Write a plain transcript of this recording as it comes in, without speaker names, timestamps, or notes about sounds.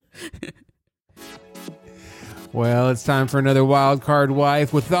Well, it's time for another Wild Card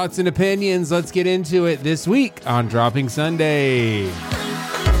Wife with thoughts and opinions. Let's get into it this week on Dropping Sunday.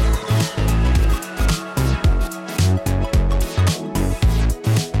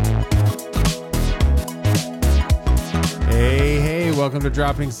 Hey, welcome to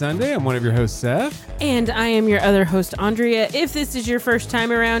Dropping Sunday. I'm one of your hosts, Seth. And I am your other host, Andrea. If this is your first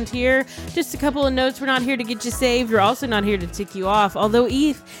time around here, just a couple of notes. We're not here to get you saved. We're also not here to tick you off. Although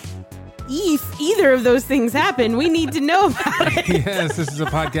if either of those things happen, we need to know about it. Yes, this is a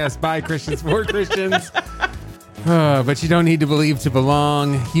podcast by Christians for Christians. But you don't need to believe to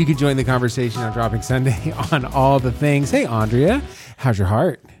belong. You can join the conversation on Dropping Sunday on all the things. Hey, Andrea, how's your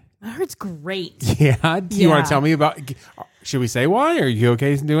heart? My heart's great. Yeah? Do you want to tell me about... Should we say why? Are you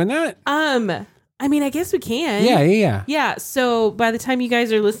okay doing that? I mean, I guess we can. Yeah. Yeah, so by the time you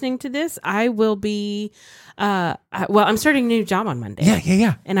guys are listening to this, I will be... I'm starting a new job on Monday.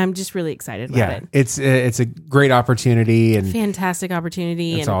 Yeah. And I'm just really excited about it. It's a great opportunity and fantastic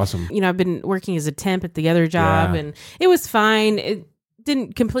opportunity. It's awesome. You know, I've been working as a temp at the other job, and it was fine. It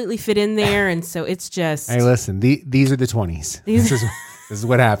didn't completely fit in there, and so it's just. Hey, listen, these are the 20s. This is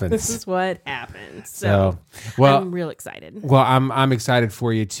what happens. This is what happens. So, I'm real excited. Well, I'm excited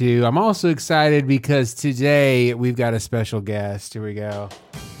for you too. I'm also excited because today we've got a special guest. Here we go.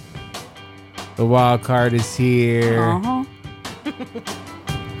 The wild card is here. Uh-huh.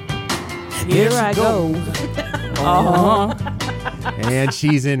 Here I go. Uh-huh. And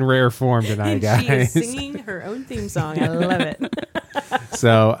she's in rare form tonight, guys. She is singing her own theme song. I love it.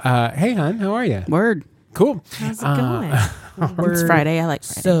 So, hey, hon, how are you? Word. Cool. How's it going? It's Friday. I like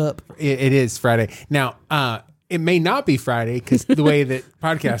Friday. Sup? It is Friday. Now, it may not be Friday because the way that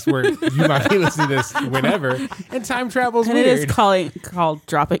podcasts work, you might be listening to this whenever, and time travel's and weird. it is called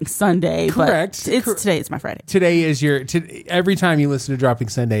Dropping Sunday. Correct. But today is my Friday. Today is every time you listen to Dropping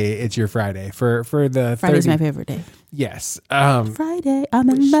Sunday, it's your Friday for the Friday's my favorite day. Yes. Friday, I'm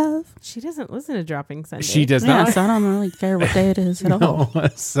in love. She doesn't listen to Dropping Sunday. She does Yeah, not. so I don't really care what day it is at all.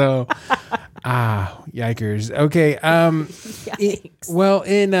 So, yikers. Okay. Yikes.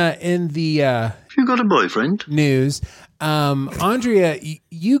 In the You got a boyfriend? news, Andrea,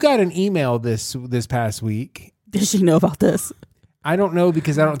 you got an email this past week. Does she know about this? I don't know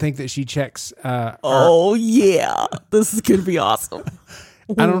because I don't think that she checks. Oh yeah, this is gonna be awesome.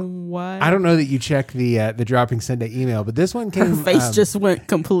 I don't know that you check the Dropping Sunday email, but this one came. Her face just went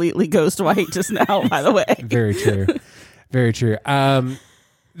completely ghost white just now. By the way, very true, very true.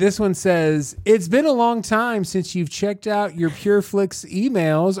 This one says, "It's been a long time since you've checked out your PureFlix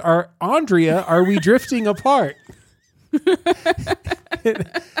emails. Andrea, are we drifting apart?"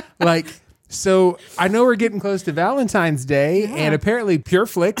 So I know we're getting close to Valentine's Day, and apparently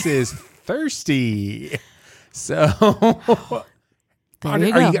PureFlix is thirsty. So. there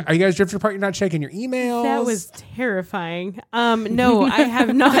you Are go. you guys drifting apart? You're not checking your emails? That was terrifying. No, I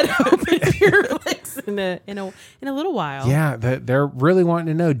have not opened PureFlix in a little while. Yeah, they're really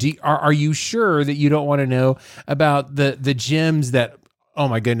wanting to know. Are you sure that you don't want to know about the gems that? Oh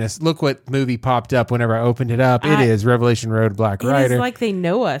my goodness! Look what movie popped up whenever I opened it up. It is Revelation Road Black Rider. It's like they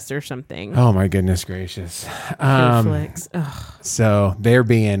know us or something. Oh my goodness gracious! PureFlix. Ugh, So they're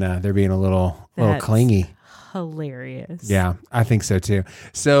being a little That's clingy. hilarious. Yeah, I think so too.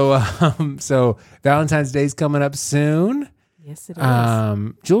 So so Valentine's Day's coming up soon. Yes, it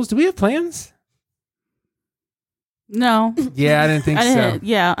is. Jules, do we have plans? No, Yeah, I didn't think so.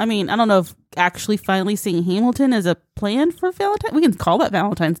 Yeah, I mean, I don't know if actually finally seeing Hamilton is a plan for Valentine. We can call that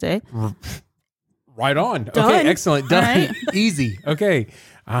Valentine's Day. Right on. Done. Okay, excellent. Done. Right. Easy. Okay.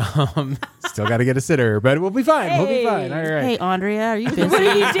 Still got to get a sitter, but we'll be fine. We'll be fine. All right. Hey, Andrea, are you busy? What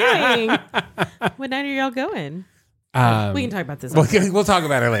are you doing? What night are y'all going? We can talk about this. We'll talk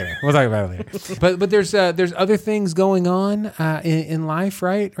about it later. But there's other things going on in life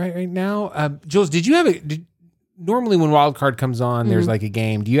right now. Jules, did you have normally when Wild Card comes on, there's like a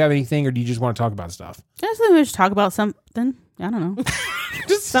game. Do you have anything, or do you just want to talk about stuff? I just think we should talk about something. I don't know.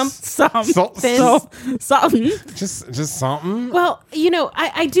 Just something. Just something. Well, you know,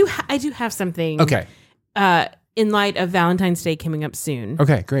 I do have something. Okay. In light of Valentine's Day coming up soon.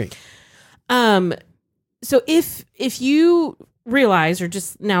 Okay. Great. So if you realize, or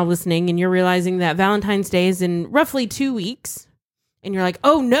just now listening, and you're realizing that Valentine's Day is in roughly 2 weeks, and you're like,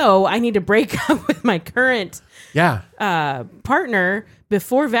 oh no, I need to break up with my current partner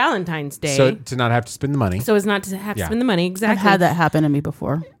before Valentine's Day. So to not have to spend the money. So as not to have to spend the money. Exactly. I've had that happen to me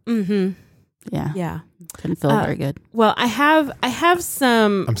before. Mm-hmm. Yeah. Yeah. Didn't feel very good. Well, I have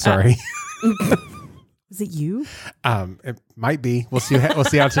some. I'm sorry. Is it you? It might be. We'll see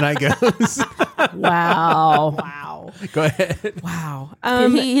how tonight goes. Wow. Wow. Go ahead. Wow.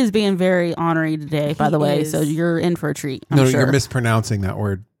 He is being very ornery today, by the way. is. So you're in for a treat. No, I'm sure. you're mispronouncing that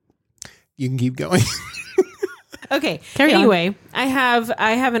word. You can keep going. Okay. Carry on. Anyway, I have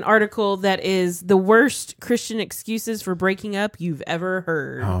an article that is the worst Christian excuses for breaking up you've ever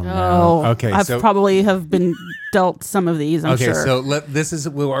heard. Oh, no. Oh, Okay. I've So probably have been dealt some of these. I'm okay, sure. so this is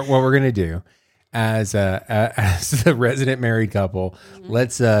what we're gonna do as the resident married couple.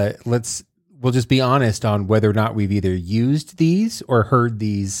 We'll just be honest on whether or not we've either used these or heard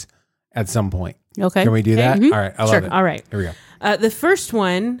these at some point. Okay. Can we do that? Mhm. All right, I love Sure. it. All right. Here we go. The first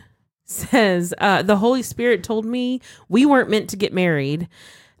one says, the Holy Spirit told me we weren't meant to get married.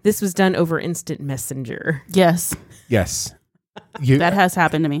 This was done over instant messenger. Yes, Yes, you. that has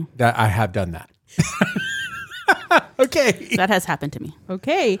happened to me. that I have done that. Okay. That has happened to me.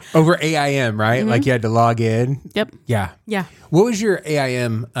 Okay. Over AIM, right? Like you had to log in. Yep. Yeah. Yeah. What was your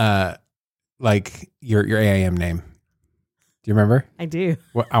AIM? Like your AIM name? Do you remember? I do.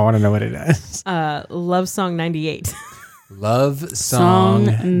 What I want to know what it is. Love Song 98. Love Song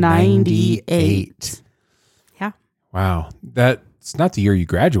 98. Yeah. Wow. That's not the year you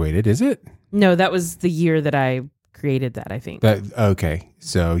graduated, is it? No, that was the year that I created that, I think. Okay.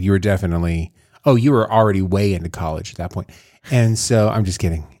 So you were definitely, you were already way into college at that point. And so I'm just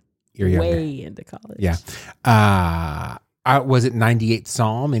kidding. You're younger. Way into college. Yeah. Was it 98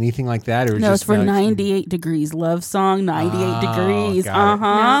 Psalm? Anything like that? Or No, just it's for 98 degrees. Love song, 98 degrees. got it.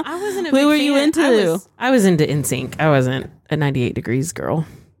 Uh-huh. No, I wasn't a Who big were you fan. into? I was into NSYNC. I wasn't a 98 Degrees girl.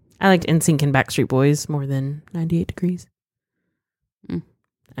 I liked NSYNC and Backstreet Boys more than 98 Degrees.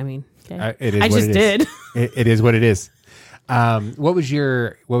 I mean, Okay. It is I what just it is. did. It is what it is. What was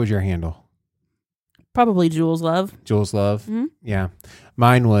your handle? Probably Jules Love. Jules Love. Mhm. Yeah.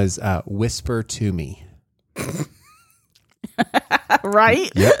 Mine was Whisper to Me.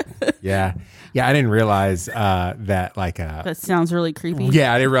 Right? Yep. Yeah. Yeah. I didn't realize that That sounds really creepy.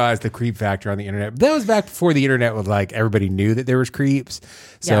 yeah, I didn't realize the creep factor on the internet. That was back before the internet was like everybody knew that there was creeps.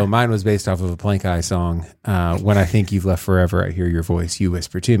 So Yeah. mine was based off of a Plank Eye song. When I think you've left forever, I hear your voice. You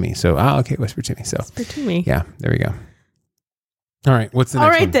whisper to me. So okay, whisper to me. So Whisper to me. yeah, there we go. All right, what's the All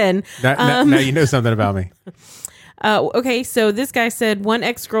next right, one? then. Now you know something about me. Okay, so this guy said one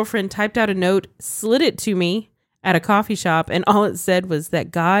ex-girlfriend typed out a note, slid it to me at a coffee shop, and all it said was that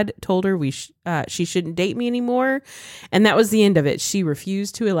God told her she shouldn't date me anymore, and that was the end of it. She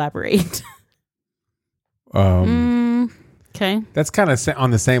refused to elaborate. Okay. That's kind of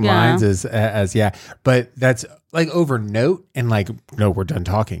on the same Yeah. lines as yeah, but that's like over note and like no, we're done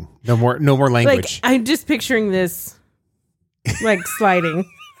talking. No more Like, language. I'm just picturing this, like, sliding.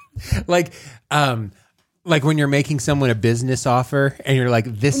 Like when you're making someone a business offer and you're like,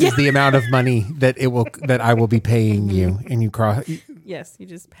 this is the amount of money that I will be paying you, and you cross. Yes, you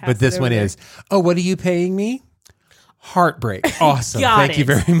just pass But this it over one there. is, what are you paying me? Heartbreak. Awesome. Got Thank you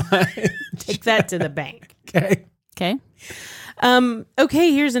it. very much. Take that to the bank. Okay. Okay.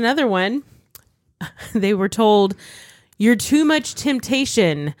 Okay, here's another one. They were told, you're too much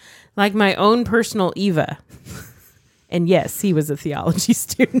temptation, like my own personal Eva. And yes, he was a theology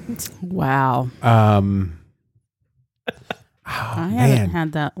student. Wow. I I haven't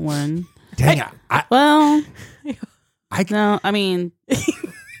had that one. Dang. Well, I no, I mean,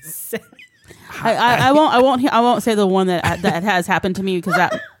 I won't say the one that has happened to me, because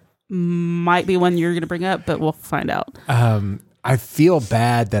that might be one you're going to bring up, but we'll find out. I feel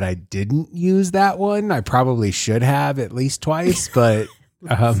bad that I didn't use that one. I probably should have at least twice, but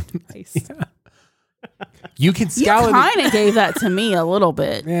Nice. you can You scout it. kind of gave that to me a little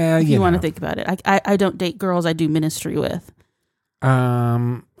bit. Yeah, if you you want to know. think about it. I don't date girls I do ministry with.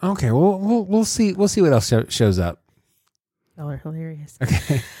 Okay, well, we'll see what else shows up. Y'all are hilarious.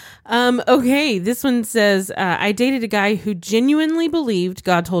 Okay. Okay, this one says, I dated a guy who genuinely believed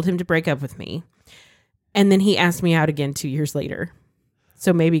God told him to break up with me. And then he asked me out again 2 years later.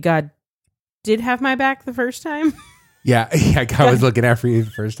 So maybe God did have my back the first time. Yeah, God was looking out for you the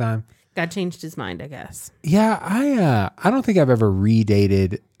first time. God changed his mind, I guess. Yeah, I don't think I've ever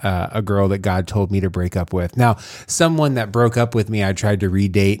redated a girl that God told me to break up with. Now, someone that broke up with me, I tried to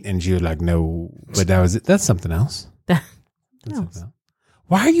redate, and she was like, "No," but that's something else. That's something else.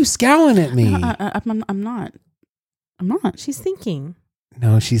 Why are you scowling at me? I'm not. She's thinking.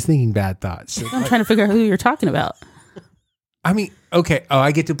 No, she's thinking bad thoughts. I'm trying to figure out who you're talking about. I mean, okay. Oh,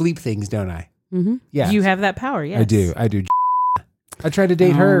 I get to bleep things, don't I? Mm-hmm. Yeah, You have that power, yes. I do. I tried to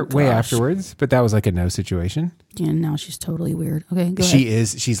date her way gosh. afterwards, but that was like a no situation. Yeah, now she's totally weird. Okay, go ahead. She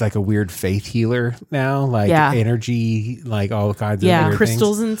is. She's like a weird faith healer now, like Yeah. energy, like all kinds of Yeah. weird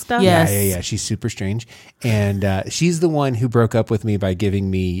Crystals things. and stuff. Yeah. Yeah, Yes. She's super strange, and she's the one who broke up with me by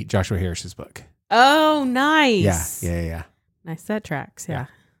giving me Joshua Harris's book. Oh, nice. Yeah. Nice. That tracks. Yeah.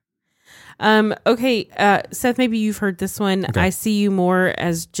 Okay. Seth, maybe you've heard this one. Okay. I see you more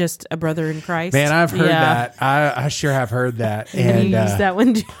as just a brother in Christ. Man, I've heard that. I sure have heard that. Have And you used that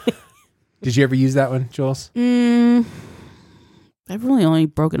one? did you ever use that one, Jules? I've really only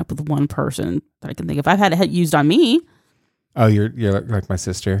broken up with one person that I can think of. I've had it used on me. Oh, you're like my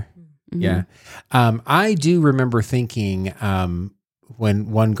sister. Mm-hmm. Yeah. I do remember thinking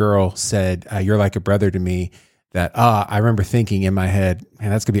when one girl said, "You're like a brother to me," that I remember thinking in my head, "Man,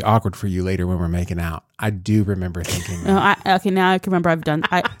 that's gonna be awkward for you later when we're making out." I do remember thinking that. Okay, now I can remember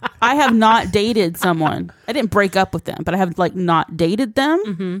I have not dated someone. I didn't break up with them, but I have like not dated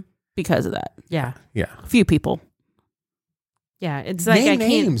them because of that. Yeah. Yeah. A few people. Yeah. It's like Name I can't.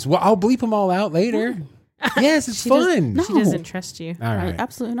 names. Well, I'll bleep them all out later. Yes, it's fun. No. She doesn't trust you. All right.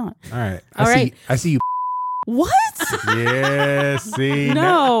 Absolutely not. All right. All right. I see you. What? Yes. See.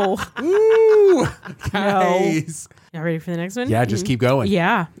 No. Ooh, guys. Y'all ready for the next one? Yeah, just keep going.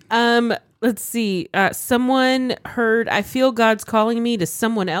 Yeah. Let's see. Someone heard, I feel God's calling me to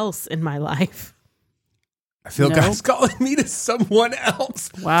someone else in my life. I feel No. God's calling me to someone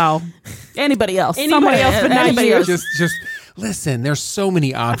else. Wow. Anybody else? Anybody else but not anybody you. else. Just listen. There's so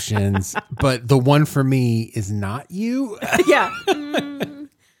many options, but the one for me is not you. Yeah.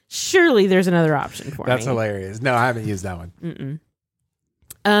 Surely there's another option for That's me. hilarious. No, I haven't used that one.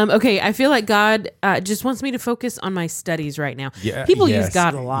 Okay, I feel like God just wants me to focus on my studies right now. Yeah, People yes. use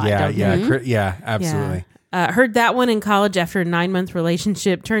God a lot, Yeah, don't yeah, they? yeah. Absolutely. Heard that one in college after a 9-month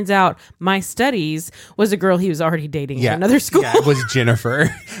relationship. Turns out my studies was a girl he was already dating Yeah, at another school. Yeah, it was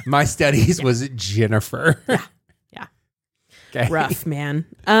Jennifer. My studies was Jennifer. Yeah. Okay. Rough, man.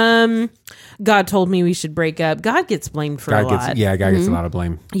 God told me we should break up. God gets blamed for a lot. God gets a lot of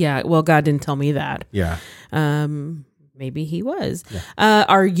blame. Yeah, well, God didn't tell me that. Yeah. Maybe he was.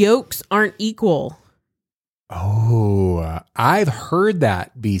 Our yokes aren't equal. Oh, I've heard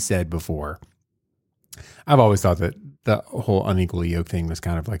that be said before. I've always thought that the whole unequally yoked thing was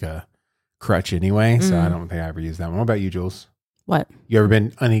kind of like a crutch anyway, so I don't think I ever used that one. What about you, Jules? What? You ever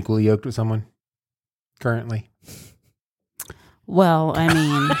been unequally yoked with someone currently? Well, I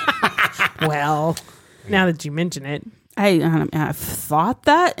mean, Well, now that you mention it. I've thought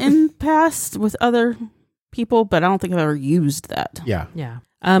that in past with other people, but I don't think I've ever used that. Yeah. Yeah.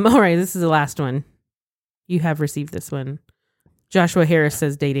 All right, this is the last one. You have received this one. Joshua Harris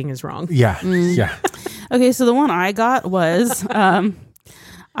says dating is wrong. Yeah. Yeah. Okay, so the one I got was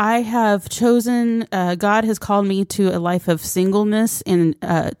I have chosen, God has called me to a life of singleness and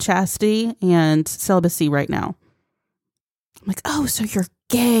chastity and celibacy right now. I'm like, oh, so you're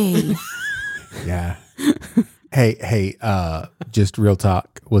gay. Yeah. Hey, just real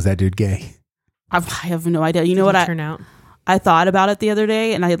talk. Was that dude gay? I have no idea. You know what? Turn out. I thought about it the other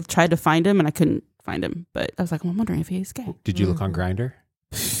day and I tried to find him and I couldn't find him. But I was like, well, I'm wondering if he's gay. Did you look on Grindr?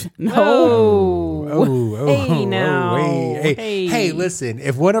 No. Oh. Hey, now. Hey, listen,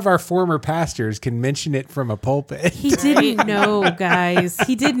 if one of our former pastors can mention it from a pulpit. He didn't know, guys.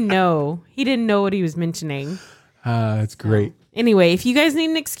 He didn't know. He didn't know what he was mentioning. That's great. Anyway, if you guys need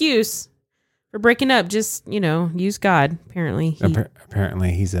an excuse for breaking up, just, use God. Apparently, he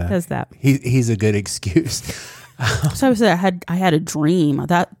Apparently he's does that. He's a good excuse. So I said I had a dream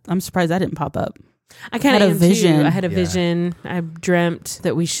that I'm surprised that didn't pop up. I kind of had a vision. I had a vision. I dreamt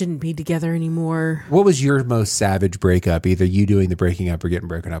that we shouldn't be together anymore. What was your most savage breakup? Either you doing the breaking up or getting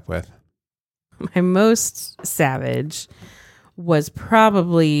broken up with? My most savage was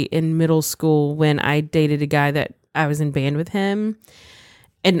probably in middle school when I dated a guy that I was in band with him.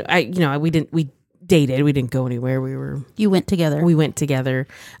 And we dated. We didn't go anywhere. You went together. We went together.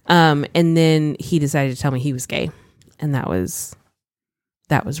 And then he decided to tell me he was gay. And that was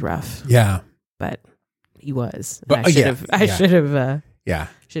rough. Yeah. But he was. But, I should have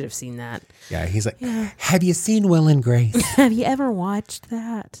seen that. Yeah. He's like, have you seen Will and Grace? Have you ever watched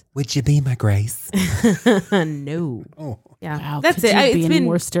that? Would you be my Grace? No. Oh. Yeah. Wow, That's could it. you It's be any been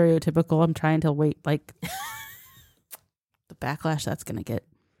more stereotypical. I'm trying to wait like the backlash that's going to get.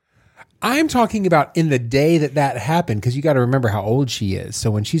 I'm talking about in the day that happened, because you got to remember how old she is.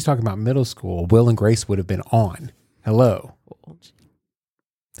 So when she's talking about middle school, Will and Grace would have been on. Hello.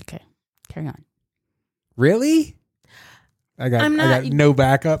 Okay, carry on. Really? I got no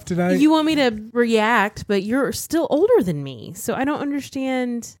backup tonight. You want me to react, but you're still older than me, so I don't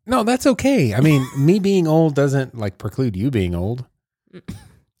understand. No, that's okay. I mean, me being old doesn't preclude you being old.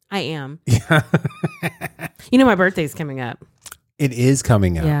 I am. Yeah. My birthday's coming up. It is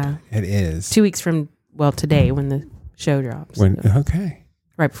coming up. Yeah. It is. 2 weeks from today when the show drops. Okay.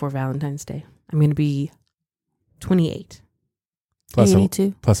 Right before Valentine's Day. I'm going to be 28. Plus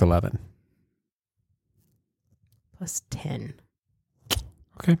 82. plus 11. plus 10.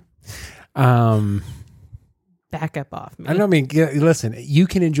 Okay. Back up off me. I don't mean, listen, you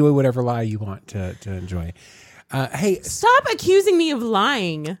can enjoy whatever lie you want to enjoy. Hey, stop accusing me of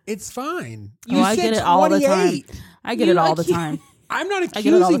lying. It's fine. I get it all the time. I get it all the time. I'm not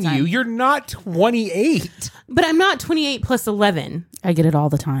accusing you. You're not 28. But I'm not 28 plus 11. I get it all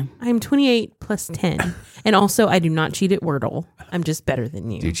the time. I'm 28 plus 10. And also, I do not cheat at Wordle. I'm just better than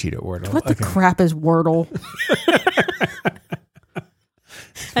you. Do you cheat at Wordle? What the crap is Wordle?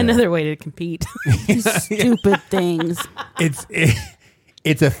 Another way to compete. Stupid things.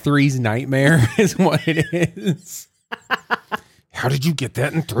 It's a three's nightmare is what it is. How did you get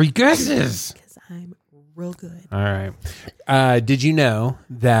that in 3 guesses? Because I'm real good. All right. Did you know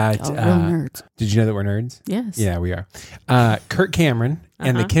that... real nerds. Did you know that we're nerds? Yes. Yeah, we are. Kirk Cameron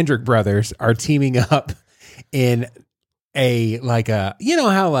and the Kendrick brothers are teaming up in you know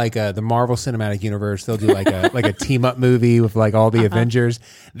how the Marvel Cinematic Universe, they'll do like a team up movie with like all the Avengers.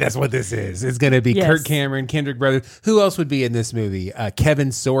 That's what this is. It's going to be Kirk Cameron, Kendrick brothers. Who else would be in this movie? Kevin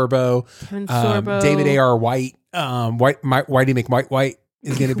Sorbo, David A.R. White, Whitey McWhite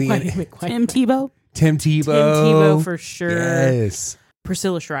is going to be in it. Tim Tebow. Tim Tebow for sure. Yes.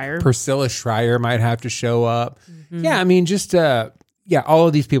 Priscilla Schreier might have to show up. Mm-hmm. Yeah, I mean, just all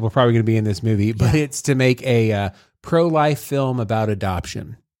of these people are probably going to be in this movie, but it's to make a pro-life film about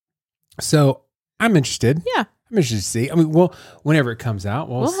adoption. So I'm interested. Yeah. I'm interested to see. I mean, whenever it comes out,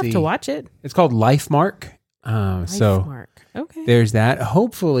 we'll see. Have to watch it. It's called LifeMark. Okay. There's that.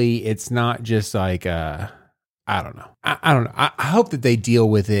 Hopefully it's not just like, I don't know. I don't know. I hope that they deal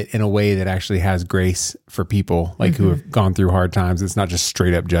with it in a way that actually has grace for people like who have gone through hard times. It's not just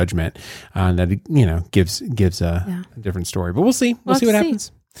straight up judgment. That, gives a different story, but we'll see. We'll see what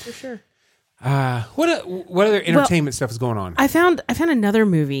happens. For sure. What other entertainment stuff is going on? I found another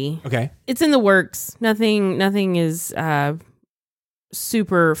movie. Okay. It's in the works. Nothing is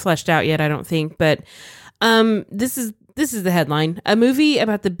super fleshed out yet, I don't think, but this is the headline. A movie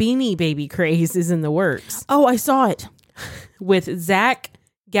about the Beanie Baby craze is in the works. Oh, I saw it. With Zach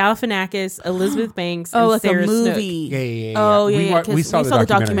Galifianakis, Elizabeth Banks, and like Sarah a movie. Snook. Yeah. Oh, yeah. We saw the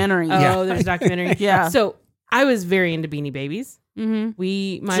documentary. Oh, there's a documentary. Yeah. So I was very into Beanie Babies.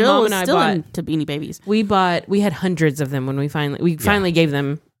 Mm-hmm. My Jill mom was and I still bought into Beanie Babies. We had hundreds of them when we finally gave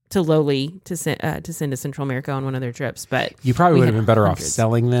them to Loli to send to Central America on one of their trips. But you probably would have been better off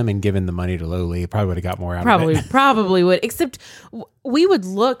selling them and giving the money to Loli. You probably would have got more out of it. Probably would. Except we would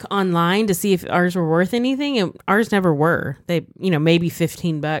look online to see if ours were worth anything, and ours never were. They, maybe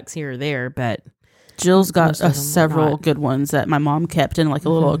 $15 here or there, but Jill's got several good ones that my mom kept in like a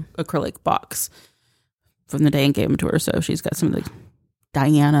little acrylic box from the day and gave them to her. So she's got some of the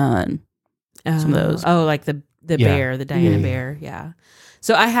Diana and some of those. Oh, like the bear, the Diana bear. Yeah.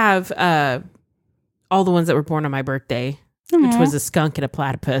 So I have all the ones that were born on my birthday, which was a skunk and a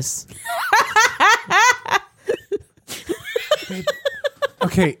platypus.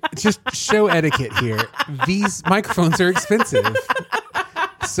 Okay, just show etiquette here. These microphones are expensive.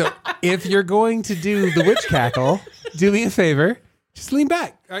 So if you're going to do the witch cackle, do me a favor. Just lean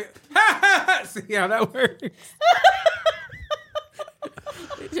back. See how that works?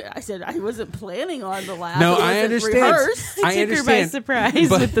 I said I wasn't planning on the laugh. No, I understand. I took her by surprise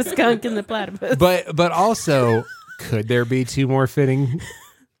with the skunk and the platypus. But also, could there be 2 more fitting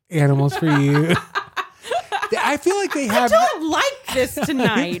animals for you? I feel like they have... I don't like this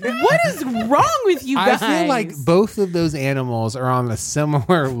tonight. What is wrong with you guys? I feel like both of those animals are on a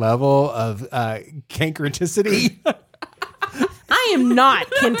similar level of cankericity. I am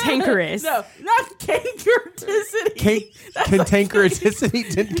not cantankerous. No, not cankericity.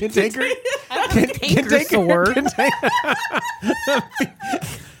 Cantankericity?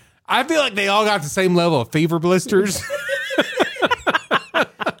 I feel like they all got the same level of fever blisters.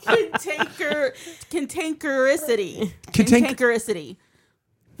 Cantankericity.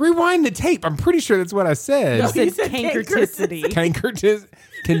 Rewind the tape. I'm pretty sure that's what I said. No, you said cankericity.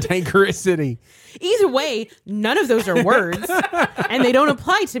 Cantankericity. Either way, none of those are words, and they don't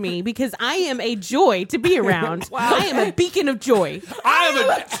apply to me because I am a joy to be around. Wow. I am a beacon of joy. I am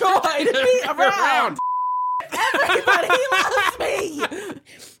a joy to be around. Everybody loves me.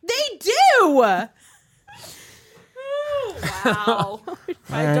 They do. Wow.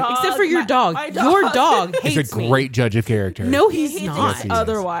 My dog, except for your dog. Your dog hates me. He's a great judge of character. No, he's not. Yes,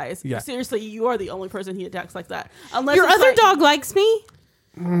 otherwise. Yeah. Seriously, you are the only person he attacks like that. Unless your other dog likes me?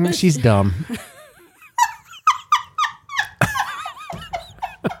 She's dumb.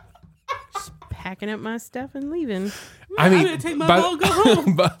 Just packing up my stuff and leaving. I mean, I'm gonna take my ball and go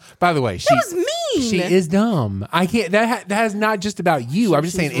home. By the way, that was mean. She is dumb. I can't. That has not just about you. I'm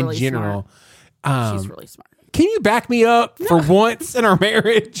just saying really in general. She's really smart. Can you back me up for once in our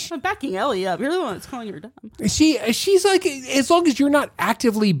marriage? I'm backing Ellie up. You're the one that's calling her dumb. She's like, as long as you're not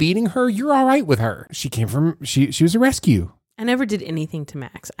actively beating her, you're all right with her. She was a rescue. I never did anything to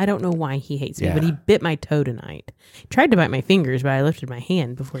Max. I don't know why he hates me, Yeah. but he bit my toe tonight. He tried to bite my fingers, but I lifted my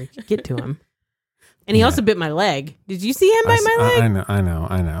hand before he could get to him. And he also bit my leg. Did you see him bite my leg? I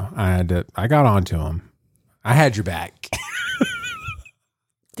know. I got onto him. I had your back.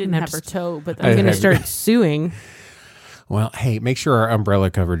 Didn't have her toe, but I'm going to start suing. Well, hey, make sure our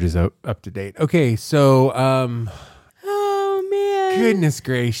umbrella coverage is up to date. Okay, so Oh, man. goodness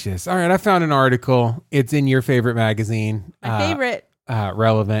gracious. All right, I found an article. It's in your favorite magazine. My favorite.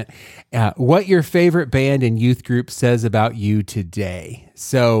 Relevant. What your favorite band and youth group says about you today.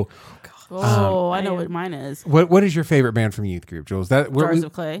 So, I know what mine is. what is your favorite band from youth group, Jules? Jars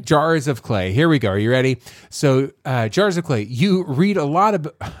of Clay. Jars of Clay. Here we go. Are you ready? So, Jars of Clay. You read a lot of.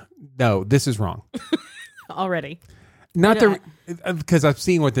 No, this is wrong. Already. Not because I've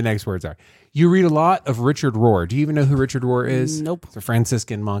seen what the next words are. You read a lot of Richard Rohr. Do you even know who Richard Rohr is? Nope. It's a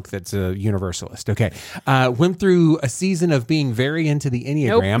Franciscan monk that's a Universalist. Okay. Went through a season of being very into the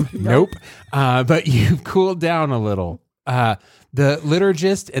Enneagram. Nope. But you've cooled down a little. The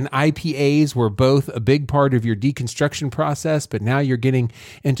liturgist and IPAs were both a big part of your deconstruction process, but now you're getting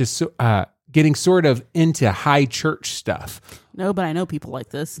sort of into high church stuff. No, but I know people like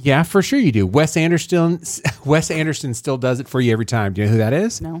this. Yeah, for sure you do. Wes Anderson still does it for you every time. Do you know who that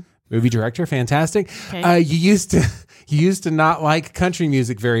is? No. Movie director, fantastic. Okay. You used to not like country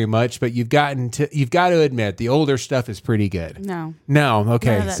music very much, but you've got to admit the older stuff is pretty good. No.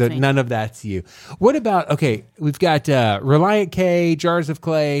 Okay, so me. none of that's you. What about, we've got Reliant K, Jars of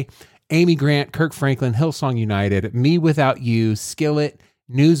Clay, Amy Grant, Kirk Franklin, Hillsong United, Me Without You, Skillet,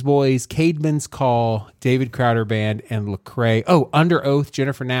 Newsboys, Caedmon's Call, David Crowder Band, and Lecrae. Oh, Under Oath,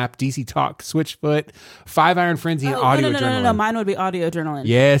 Jennifer Knapp, DC Talk, Switchfoot, Five Iron Frenzy, and Audio Journaling. No. Mine would be Audio Journaling.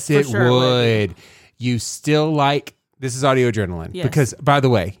 Yes, it sure would. You still like, this is Audio Journaling. Yes. Because, by the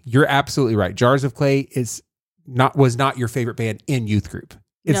way, you're absolutely right. Jars of Clay was not your favorite band in youth group.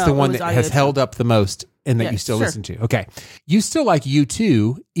 It's No, the it one was that Audio has held up the most and that you Yes, still sure. listen to. Okay. You still like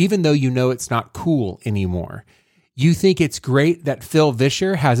U2, even though you know it's not cool anymore. You think it's great that Phil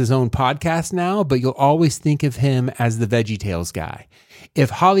Vischer has his own podcast now, but you'll always think of him as the VeggieTales guy. If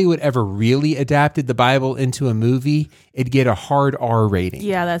Hollywood ever really adapted the Bible into a movie, it'd get a hard R rating.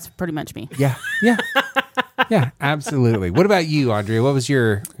 Yeah, that's pretty much me. Yeah, absolutely. What about you, Andrea? What was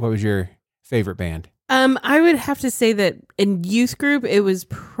your favorite band? I would have to say that in youth group, it was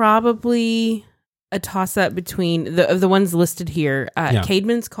probably a toss up between the ones listed here,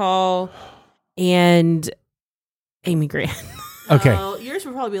 Caedmon's Call and Amy Grant. Okay. Yours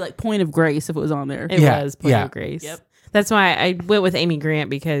would probably be like Point of Grace if it was on there. It was Point of Grace. Yep. That's why I went with Amy Grant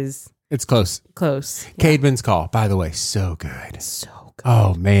because It's close. close. Caedmon's Call, by the way, so good. So good.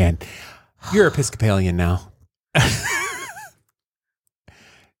 Oh man, you're Episcopalian now.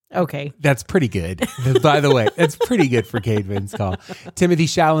 Okay. That's pretty good. By the way, that's pretty good for Caedmon's Call. Timothy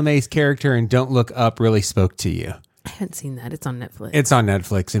Chalamet's character in Don't Look Up really spoke to you. I haven't seen that. It's on Netflix. It's on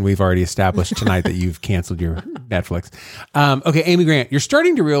Netflix, and we've already established tonight that you've canceled your Netflix. Okay, Amy Grant, you're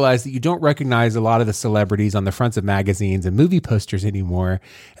starting to realize that you don't recognize a lot of the celebrities on the fronts of magazines and movie posters anymore,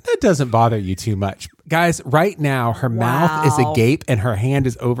 and that doesn't bother you too much. Guys, right now, her mouth is agape and her hand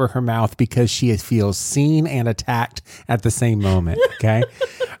is over her mouth because she feels seen and attacked at the same moment, okay?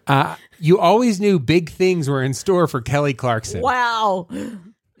 You always knew big things were in store for Kelly Clarkson. Wow.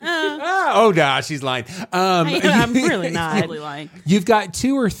 Oh, nah, she's lying. I'm really not. Totally lying. You've got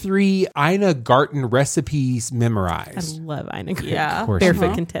 2 or 3 Ina Garten recipes I memorized. love Ina Grant. Yeah. Of course.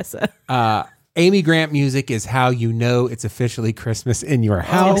 Barefoot Contessa. Amy Grant music is how you know it's officially Christmas in your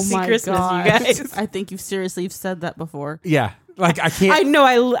house. see Christmas, you guys. I think you've seriously said that before. Yeah. Like I can't. I know.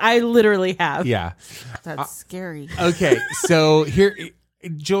 I literally have. Yeah. That's scary. Okay. So here,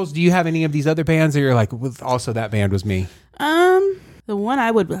 Jules, do you have any of these other bands, or you're like, well, also that band was me? The one I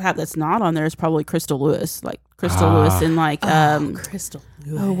would have that's not on there is probably Crystal Lewis. Like Crystal Lewis and like Crystal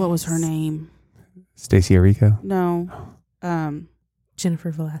Lewis. oh, what was her name? Stacey Arico? No.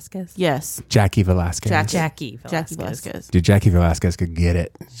 Jennifer Velasquez. Yes. Jackie Velasquez. Jackie Velasquez. Dude, Jackie Velasquez could get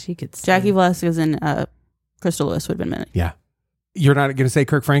it. She could. Sing. Jackie Velasquez and Crystal Lewis would have been minute. Yeah. You're not going to say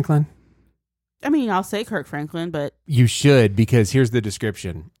Kirk Franklin? I mean, I'll say Kirk Franklin, but You should, because here's the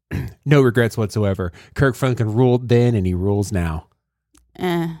description. No regrets whatsoever. Kirk Franklin ruled then and he rules now.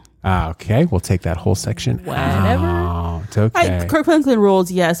 Okay, we'll take that whole section. Whatever. Oh, it's okay. Kirk Franklin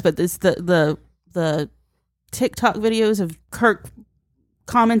rules, yes, but it's the TikTok videos of Kirk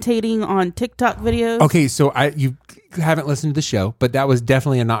commentating on TikTok videos. Okay, so you haven't listened to the show, but that was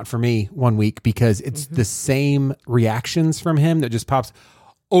definitely a not for me one week because it's the same reactions from him that just pops.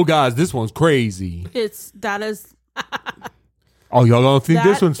 Oh, guys, this one's crazy. Oh, y'all don't think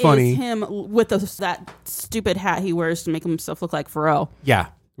this one's funny? Him with that stupid hat he wears to make himself look like Pharrell. Yeah,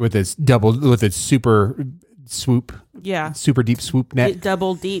 with its super swoop. Yeah, super deep swoop net.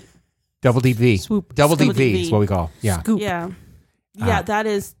 Double deep V. Swoop. Double deep V is what we call. Yeah. Scoop. Yeah, that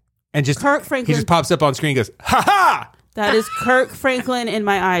is. And just Kirk Franklin. He just pops up on screen and goes, ha ha! That is Kirk Franklin in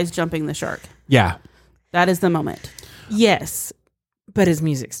my eyes jumping the shark. Yeah. That is the moment. Yes, but his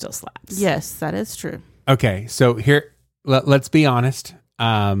music still slaps. Yes, that is true. Okay, so here, let's be honest.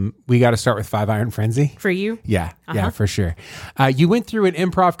 We got to start with Five Iron Frenzy. For you? Yeah, yeah, for sure. You went through an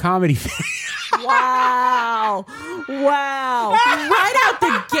improv comedy. Wow. Right out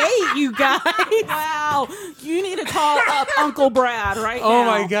the gate, you guys. Wow. You need to call up Uncle Brad right now. Oh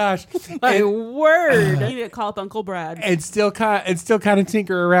my gosh. My word. You need to call up Uncle Brad. And still kind of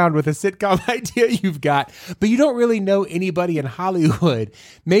tinker around with a sitcom idea you've got, but you don't really know anybody in Hollywood.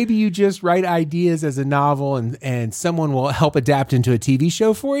 Maybe you just write ideas as a novel and someone will help adapt into a TV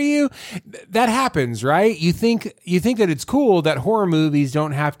show for you. That happens, right? You think that it's cool that horror movies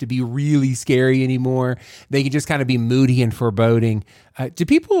don't have to be really scary anymore. They can just kind of be moody and foreboding. Do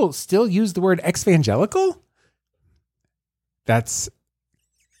people still use the word exvangelical? That's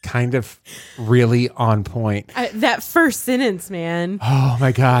kind of really on point. That first sentence, man. Oh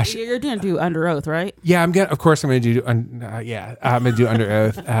my gosh. You're going to do Under Oath, right? Yeah, I'm going to do Under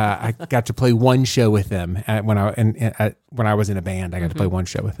Oath. I got to play one show with them when I was in a band. I got to play one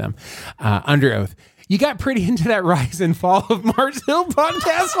show with them. Under Oath. You got pretty into that Rise and Fall of Mars Hill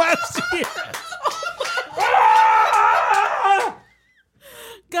podcast last year.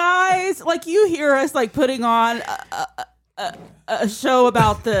 Guys, like you hear us like putting on a show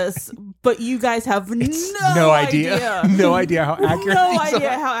about this, but you guys have no idea. No idea how accurate. No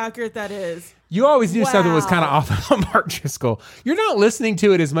idea how accurate that is. You always knew something was kind of off about Mark Driscoll. You're not listening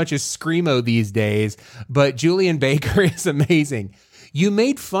to it as much as Screamo these days, but Julian Baker is amazing. You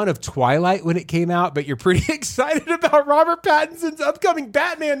made fun of Twilight when it came out, but you're pretty excited about Robert Pattinson's upcoming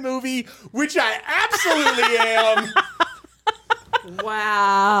Batman movie, which I absolutely am.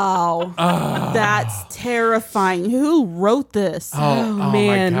 Wow. That's terrifying. Who wrote this? Oh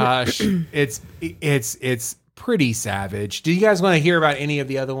man. My gosh. It's pretty savage. Do you guys want to hear about any of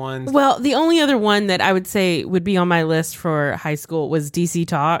the other ones? Well, the only other one that I would say would be on my list for high school was DC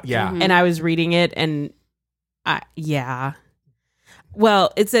Talk. Yeah. Mm-hmm. And I was reading it and yeah.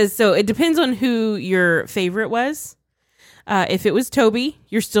 Well, it says, so it depends on who your favorite was. If it was Toby,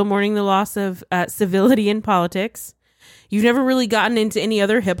 you're still mourning the loss of civility in politics. You've never really gotten into any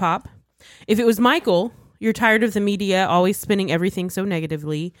other hip hop. If it was Michael, you're tired of the media always spinning everything so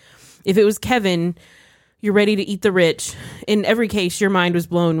negatively. If it was Kevin, you're ready to eat the rich. In every case, your mind was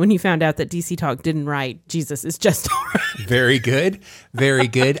blown when you found out that DC Talk didn't write Jesus is just all right. Very good. Very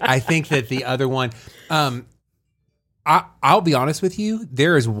good. I think that the other one, I'll be honest with you.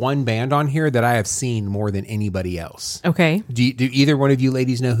 There is one band on here that I have seen more than anybody else. Okay. Do either one of you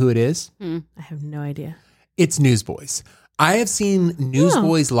ladies know who it is? I have no idea. It's Newsboys. I have seen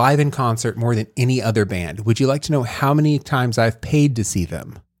Newsboys live in concert more than any other band. Would you like to know how many times I've paid to see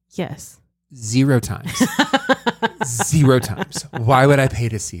them? Yes. 0 times. 0 times. Why would I pay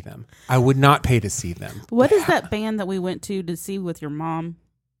to see them? I would not pay to see them. What is that band that we went to see with your mom?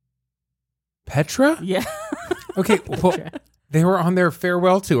 Petra? Yeah. Okay. Well, they were on their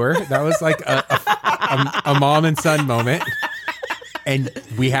farewell tour. That was like a mom and son moment. And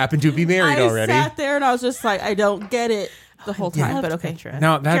we happened to be married already. I sat there and I was just like, I don't get it the whole time. But okay.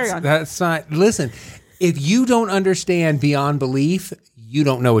 No, that's not. Listen, if you don't understand beyond belief, you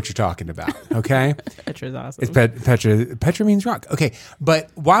don't know what you're talking about. Okay. Petra's awesome. It's Petra. Petra means rock. Okay.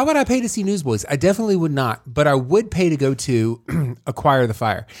 But why would I pay to see Newsboys? I definitely would not. But I would pay to go to Acquire the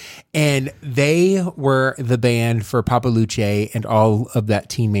Fire. And they were the band for Papa Luce and all of that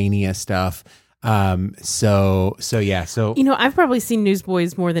Teen Mania stuff. So yeah. So, I've probably seen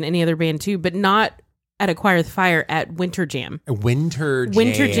Newsboys more than any other band too, but not at Acquire the Fire, at Winter Jam. Winter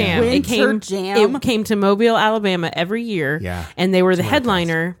Jam. It came to Mobile, Alabama every year. Yeah. And they were the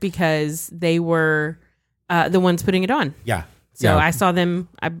headliner because they were the ones putting it on. Yeah. So I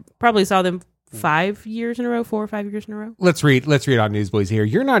probably saw them 5 years in a row, 4 or 5 years in a row. Let's read on Newsboys here.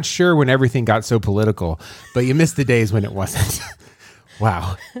 You're not sure when everything got so political, but you missed the days when it wasn't.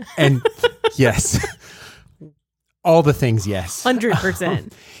 Wow. And yes. All the things, yes.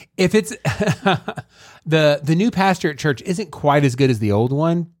 100%. If it's the new pastor at church isn't quite as good as the old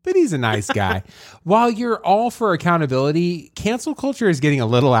one, but he's a nice guy. While you're all for accountability, cancel culture is getting a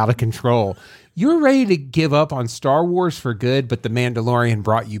little out of control. you were ready to give up on Star Wars for good, but The Mandalorian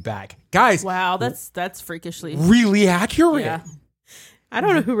brought you back. Guys. Wow, that's freakishly. Really accurate. Yeah. I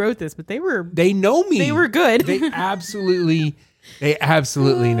don't know who wrote this, but they know me. They were good. They absolutely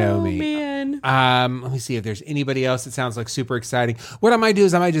know me. Man. Let me see if there's anybody else that sounds like super exciting. What I might do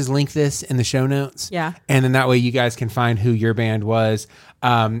is I might just link this in the show notes. Yeah. And then that way you guys can find who your band was.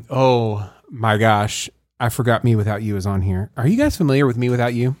 Oh my gosh. I forgot Me Without You is on here. Are you guys familiar with Me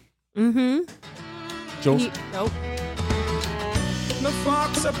Without You? Mm-hmm. Jules? Nope. The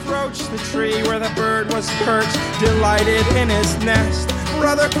fox approached the tree where the bird was perched, delighted in his nest.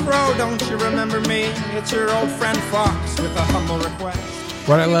 Brother Crow, don't you remember me? It's your old friend Fox with a humble request.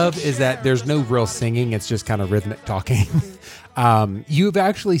 What I love is that there's no real singing. It's just kind of rhythmic talking. You've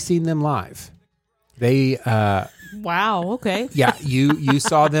actually seen them live. They... Wow. Okay. Yeah, you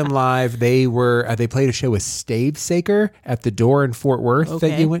saw them live. They were they played a show with Stavesaker at the Door in Fort Worth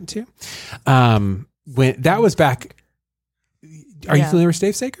that you went to. When that was back. Are you familiar with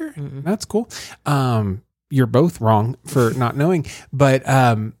Stavesaker? Mm-mm. That's cool. You're both wrong for not knowing, but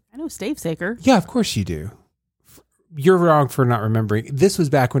I know Stavesaker. Yeah, of course you do. You're wrong for not remembering. This was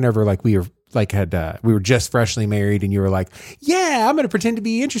back whenever we were just freshly married, and you were like, "Yeah, I'm going to pretend to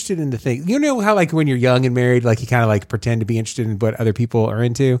be interested in the thing." You know how when you're young and married, you kind of pretend to be interested in what other people are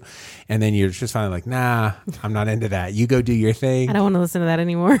into, and then you're just finally like, "Nah, I'm not into that. You go do your thing. I don't want to listen to that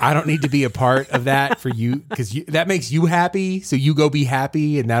anymore. I don't need to be a part of that for you because that makes you happy. So you go be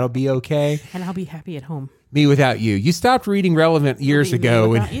happy, and that'll be okay. And I'll be happy at home. Me Without You. You stopped reading Relevant years ago.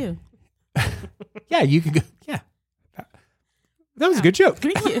 Me Without You. Yeah, you could go. Yeah. That was a good joke.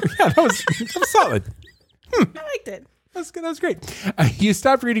 Thank you. Yeah, that was solid. I liked it. That's good. That was great. You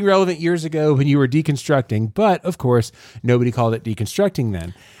stopped reading Relevant years ago when you were deconstructing, but of course, nobody called it deconstructing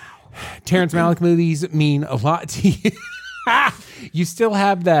then. Terrence Malick movies mean a lot to you. You still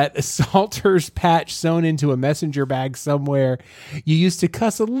have that Salters patch sewn into a messenger bag somewhere. You used to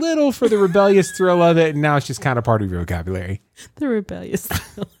cuss a little for the rebellious thrill of it, and now it's just kind of part of your vocabulary. The rebellious.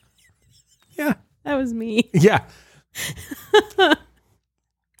 Yeah. That was me. Yeah.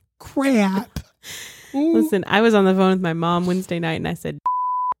 Crap. Ooh. Listen, I was on the phone with my mom Wednesday night and I said,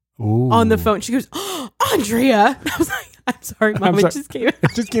 Ooh. On the phone. She goes, "Oh, Andrea." And I was like, "I'm sorry, Mom. It just came out."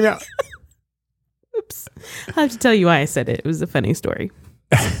 It just came out. Oops. I have to tell you why I said it. It was a funny story.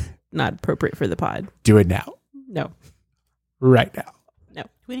 Not appropriate for the pod. Do it now. No. Right now. No.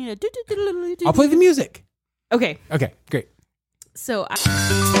 We need a I'll play the music. Okay. Okay, great. So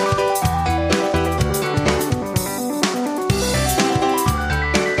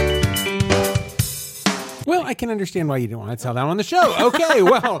Well, I can understand why you didn't want to tell that on the show. Okay,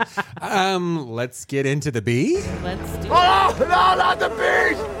 well, let's get into the bee. Let's do it. Oh, no, not the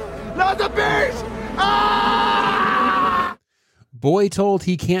bees! Not the bees! Ah! Boy told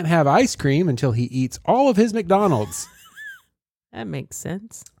he can't have ice cream until he eats all of his McDonald's. That makes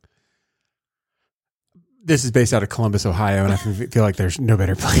sense. This is based out of Columbus, Ohio, and I feel like there's no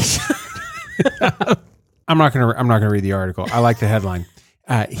better place. I'm not gonna read the article. I like the headline.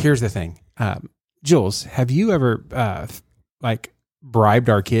 Here's the thing. Jules, have you ever bribed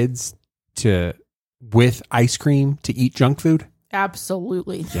our kids with ice cream to eat junk food?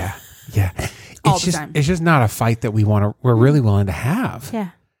 Absolutely. Yeah. All the time. It's just not a fight that we're really willing to have. Yeah.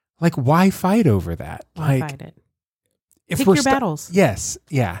 Why fight over that? Why fight it? If Pick we're your battles. Yes.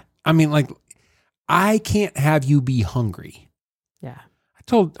 Yeah. I mean, I can't have you be hungry. Yeah.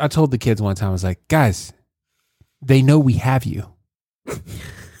 I told the kids one time, I was like, guys, they know we have you.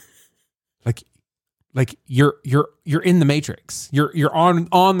 You're in the matrix. You're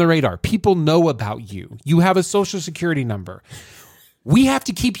on the radar. People know about you. You have a social security number. We have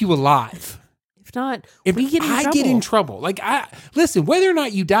to keep you alive. If not, If we get in trouble. get in trouble. Listen, whether or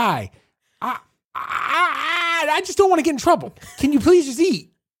not you die, I just don't want to get in trouble. Can you please just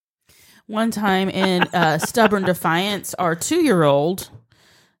eat? One time in stubborn defiance, our 2-year-old,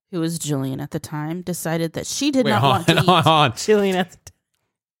 who was Jillian at the time, decided that she did not want to eat. Jillian at the time.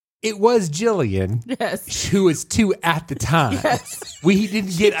 It was Jillian, Yes. who was 2 at the time. Yes. We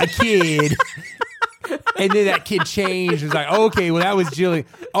didn't get a kid. And then that kid changed. It was like, okay, well, that was Jillian.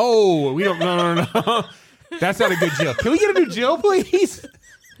 Oh, we don't, no. That's not a good Jill. Can we get a new Jill, please?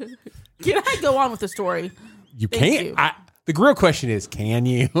 Can I go on with the story? You Thank can't. you. The real question is, can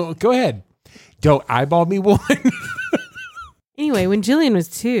you? Go ahead. Don't eyeball me one. Anyway, when Jillian was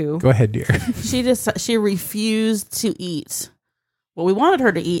 2. Go ahead, dear. She refused to eat what we wanted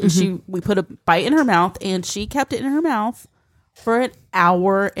her to eat, and we put a bite in her mouth, and she kept it in her mouth for an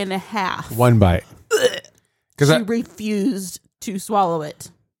hour and a half. One bite. She refused to swallow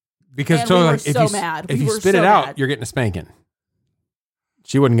it. Because And totally, we were if so you mad. if We you were spit so it out, mad. you're getting a spanking.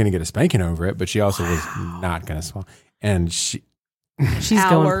 She wasn't going to get a spanking over it, but she also was not going to swallow. And she's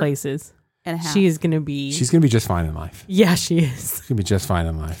going places. And a half. She's going to be just fine in life. Yeah, she is. She's going to be just fine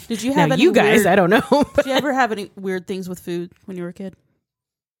in life. Did you have now, any you guys? weird, I don't know. Did you ever have any weird things with food when you were a kid?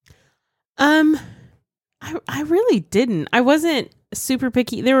 I really didn't. I wasn't super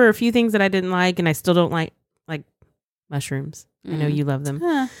picky. There were a few things that I didn't like, and I still don't like mushrooms. I know you love them.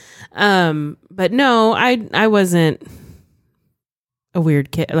 But no, I wasn't a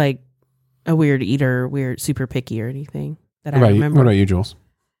weird kid, like a weird eater, super picky or anything that I remember. What about you, Jules?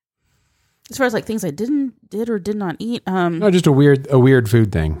 As far as like things I did or did not eat, no, just a weird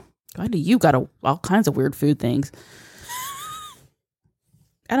food thing. God, you got all kinds of weird food things.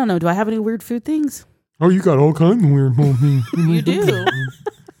 I don't know. Do I have any weird food things? Oh, you got all kinds of weird food things. You do.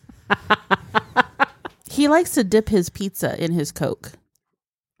 He likes to dip his pizza in his Coke.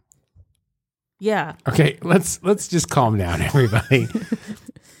 Yeah. Okay, let's just calm down, everybody.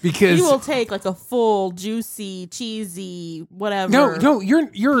 Because you will take like a full, juicy, cheesy, whatever. No, you're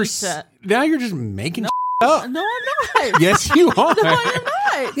pizza. Now you're just making up. No, I'm not. Yes, you are. No, I am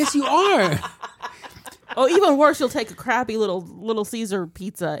not. Yes, you are. Oh, even worse, you'll take a crappy little Caesar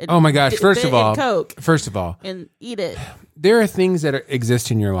pizza. And oh my gosh! First of all, Coke. And eat it. There are things that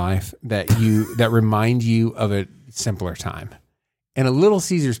exist in your life that remind you of a simpler time, and a Little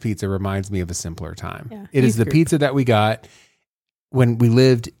Caesar's pizza reminds me of a simpler time. Yeah, it is the pizza that we got when we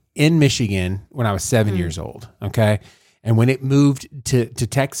lived in Michigan when I was 7 years old. Okay, and when it moved to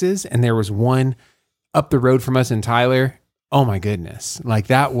Texas, and there was one up the road from us in Tyler. Oh my goodness. Like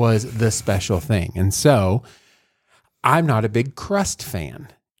that was the special thing. And so I'm not a big crust fan,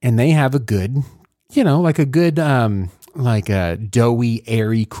 and they have a good, like a doughy,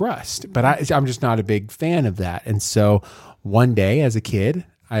 airy crust, but I'm just not a big fan of that. And so one day as a kid,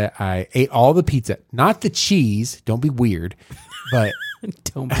 I ate all the pizza, not the cheese. Don't be weird, but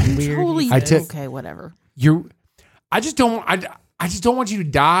don't be weird. Totally. Okay, whatever. I just don't want you to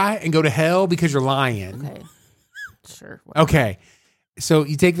die and go to hell because you're lying. Okay. Sure. Whatever. Okay. So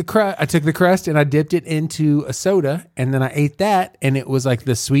you take the crust. I took the crust and I dipped it into a soda, and then I ate that, and it was like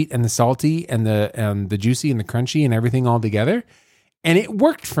the sweet and the salty and the juicy and the crunchy and everything all together, and it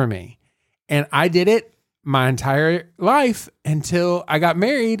worked for me. And I did it my entire life until I got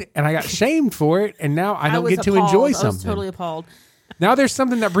married, and I got shamed for it, and now I don't get to enjoy something. I was totally appalled. Now there's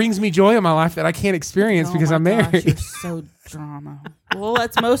something that brings me joy in my life that I can't experience because I'm married. Gosh, you're so drama. Well,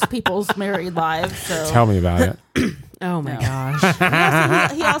 that's most people's married lives. So. Tell me about it. Oh my gosh.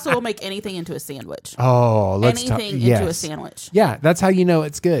 He also will make anything into a sandwich. Oh, anything into a sandwich. Yeah, that's how you know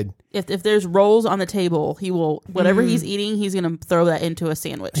it's good. If there's rolls on the table, he will whatever he's eating, he's going to throw that into a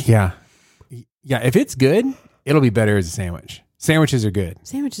sandwich. Yeah. Yeah, if it's good, it'll be better as a sandwich. Sandwiches are good.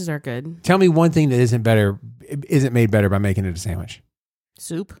 Sandwiches are good. Tell me one thing that isn't made better by making it a sandwich.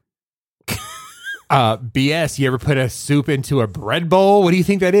 Soup. BS. You ever put a soup into a bread bowl? What do you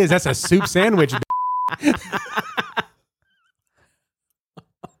think that is? That's a soup sandwich.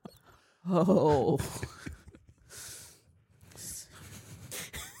 Oh.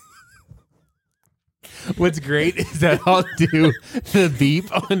 What's great is that I'll do the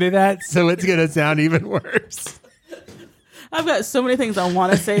beep onto that, so it's going to sound even worse. I've got so many things I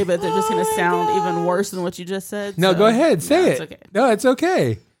want to say, but they're just going to sound even worse than what you just said. No, go ahead. Say it. It's okay. No, it's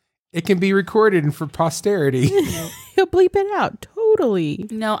okay. It can be recorded and for posterity. He'll bleep it out. Totally.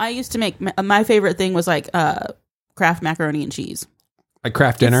 No, I used to make, my favorite thing was like Kraft macaroni and cheese. Like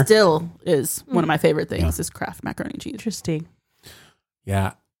Kraft dinner? It still is one of my favorite things is Kraft macaroni and cheese. Interesting.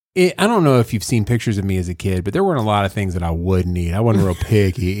 Yeah. I don't know if you've seen pictures of me as a kid, but there weren't a lot of things that I wouldn't eat. I wasn't a real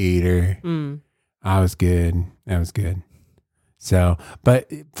picky eater. I was good. That was good. So,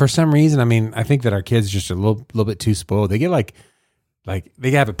 but for some reason, I mean, I think that our kids are just a little bit too spoiled. They get like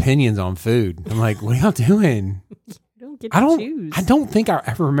they have opinions on food. I'm like, what are y'all doing? You don't get to choose. I don't think I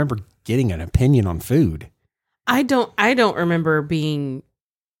ever remember getting an opinion on food. I don't remember being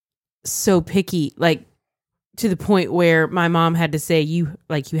so picky, like to the point where my mom had to say, you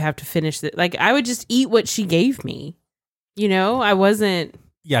have to finish it. Like I would just eat what she gave me. I wasn't.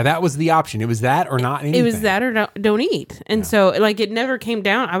 Yeah, that was the option. It was that or not anything. It was that or don't eat. And so like it never came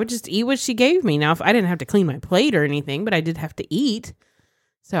down. I would just eat what she gave me. Now, if I didn't have to clean my plate or anything, but I did have to eat.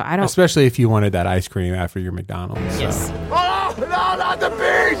 So I don't. Especially if you wanted that ice cream after your McDonald's. Yes. So. Oh, no, not the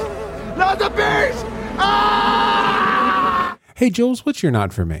beast! Not the beast! Ah! Hey, Jules, what's your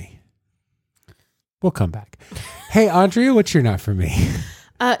not for me? We'll come back. Hey, Andrea, what's your not for me?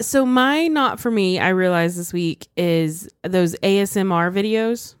 So my not for me, I realized this week, is those ASMR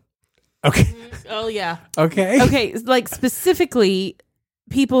videos. Okay. Oh, yeah. Okay. Okay. Like specifically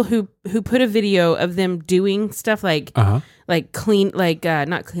people who put a video of them doing stuff like clean, like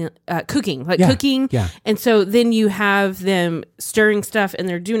not clean, cooking, like cooking. Yeah. And so then you have them stirring stuff and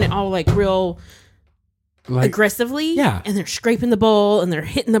they're doing it all like real aggressively. Yeah. And they're scraping the bowl and they're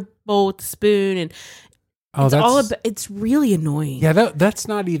hitting the bowl with the spoon and it's really annoying. Yeah, that's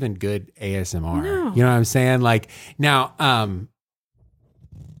not even good ASMR. No. You know what I'm saying? Like now,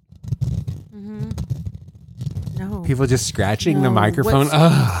 No. people just scratching the No, microphone. what's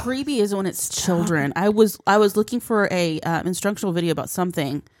Ugh. creepy is when it's children. I was looking for a instructional video about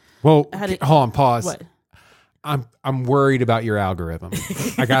something. Well, How did- hold on, pause. What? I'm worried about your algorithm.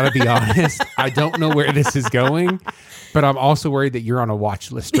 I gotta be honest. I don't know where this is going, but I'm also worried that you're on a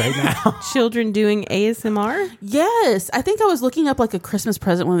watch list right now. Children doing ASMR? Yes, I think I was looking up like a Christmas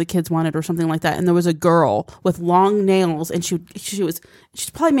present one of the kids wanted or something like that, and there was a girl with long nails, and she's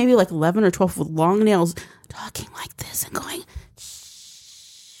probably maybe like 11 or 12 with long nails, talking like this and going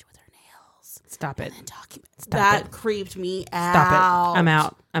shh with her nails. Stop it. And then talking. Stop That it. creeped me out. Stop it.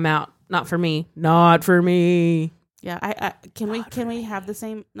 I'm out. Not for me. Not for me. Yeah, I can we have the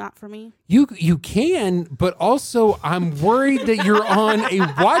same not for me? You can, but also I'm worried that you're on a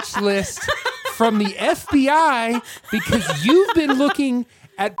watch list from the FBI because you've been looking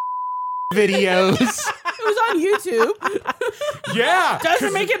at videos. It was on YouTube. Yeah.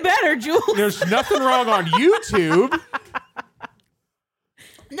 Doesn't make it better, Jules. There's nothing wrong on YouTube.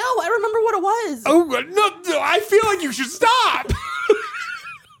 No, I remember what it was. Oh, no, I feel like you should stop.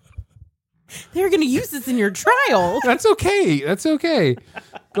 They're going to use this in your trial. That's okay.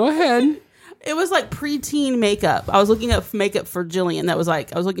 Go ahead. It was like preteen makeup. I was looking up makeup for Jillian. That was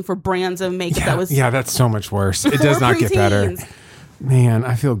like I was looking for brands of makeup that was that's so much worse. It for does not get better. preteens. Man,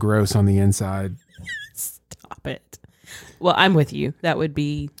 I feel gross on the inside. Stop it. Well, I'm with you. That would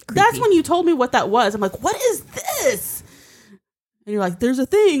be creepy. That's when you told me what that was. I'm like, what is this? And you're like, there's a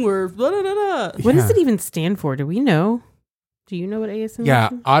thing where blah, blah, blah, blah. What does it even stand for? Do we know? Do you know what ASMR Yeah,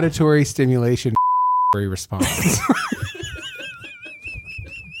 is? auditory stimulation response.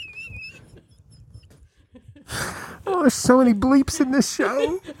 Oh, there's so many bleeps in this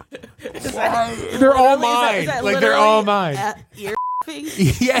show. They're all mine. They're all mine. Ear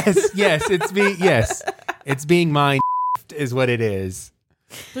Yes, it's being it's being mind is what it is.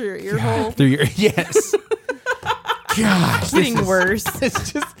 through your ear hole. Through your yes. Gosh, Getting worse.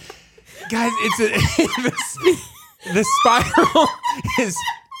 It's just, guys. The spiral is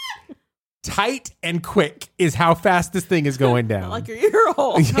tight and quick. Is how fast this thing is going down. Like your ear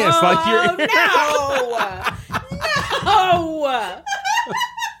hole. Yes, like your. No!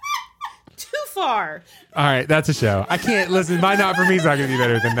 Too far. All right, that's a show. I can't listen. My not for me is not going to be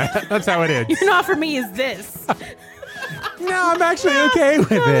better than that. That's how it is. Your not for me is this. No, I'm actually okay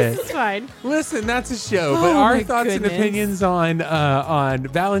with it. It's fine. Listen, that's a show. But Oh, our my thoughts and goodness. opinions on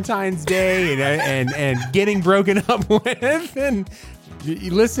Valentine's Day and getting broken up with and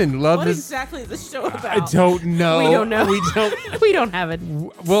listen, love What this. exactly is this show about? I don't know. We don't know. We don't. We don't have it.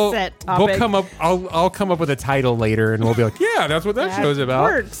 We'll Set topic. we'll come up. I'll come up with a title later, and we'll be like, yeah, that's what that show's about.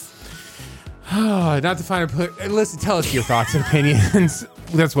 Works. Oh, not to find a put. Listen, tell us your thoughts and opinions.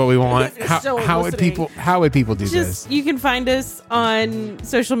 That's what we want. If you're still How would listening. people do this? You can find us on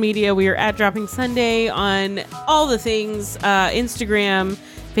social media. We are at Dropping Sunday on all the things: Instagram,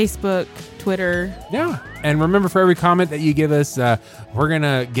 Facebook, Twitter. Yeah. And remember, for every comment that you give us, we're going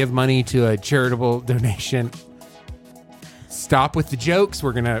to give money to a charitable donation. Stop with the jokes.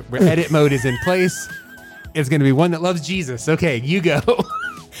 Edit mode is in place. It's going to be one that loves Jesus. Okay, you go.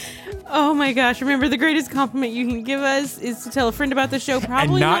 Oh my gosh! Remember, the greatest compliment you can give us is to tell a friend about the show. Probably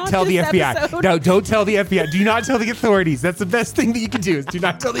And not tell the this FBI. episode. No, don't tell the FBI. Do not tell the authorities. That's the best thing that you can do is do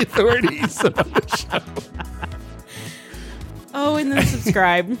not tell the authorities about the show. Oh, and then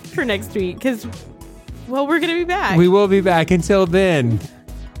subscribe for next week because, well, we're gonna be back. We will be back. Until then,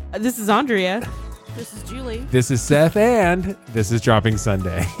 This is Andrea. This is Julie. this is Seth, and this is Dropping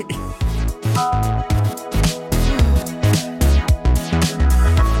Sunday.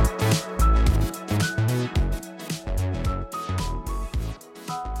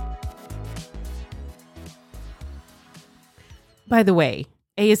 By the way,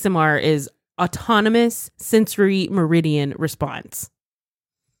 ASMR is autonomous sensory meridian response.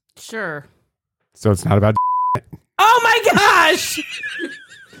 Sure. So it's not about. Oh my gosh!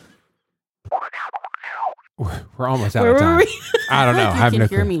 We're almost out Where of time. were we? I don't know. I have You no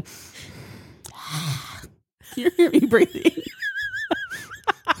can hear clue. me. You hear me breathing.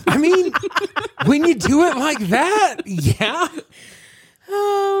 I mean, when you do it like that, yeah.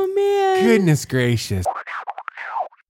 Oh man. Goodness gracious.